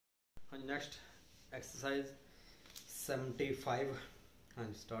Next exercise 75.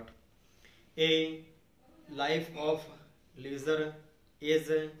 And start. A life of leisure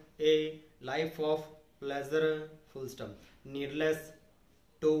is a life of pleasure. Full stop. Needless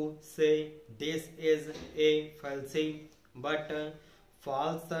to say, this is a falsity, but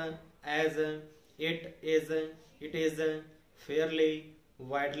false as it is fairly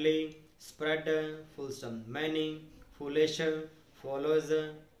widely spread. Full stop. Many foolish follows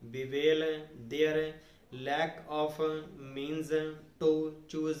bewail their lack of means to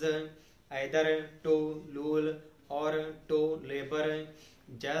choose either to rule or to labor,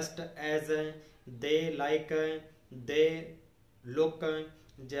 just as they like. They look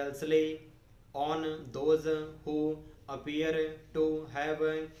jealously on those who appear to have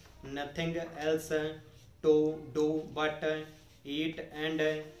nothing else to do but eat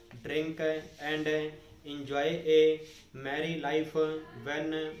and drink and enjoy a merry life, when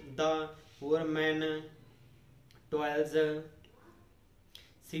the poor man toils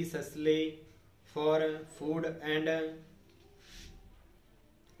ceaselessly for food and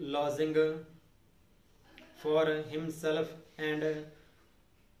lodging for himself and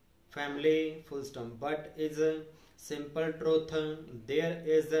family. Full stop. But is a simple truth, there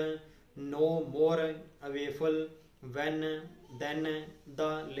is no more awful than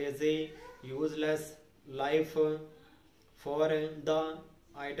the lazy, useless life for the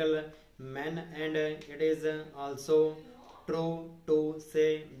idle man, and it is also true to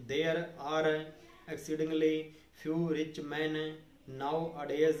say there are exceedingly few rich men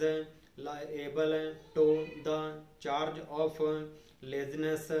nowadays able to the charge of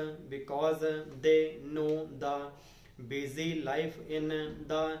laziness, because they know the busy life in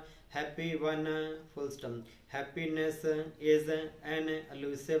the happy one. Full stop. Happiness is an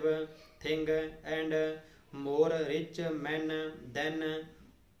elusive thing, and more rich men than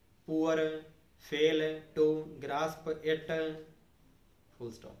poor fail to grasp it.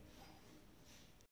 Full stop.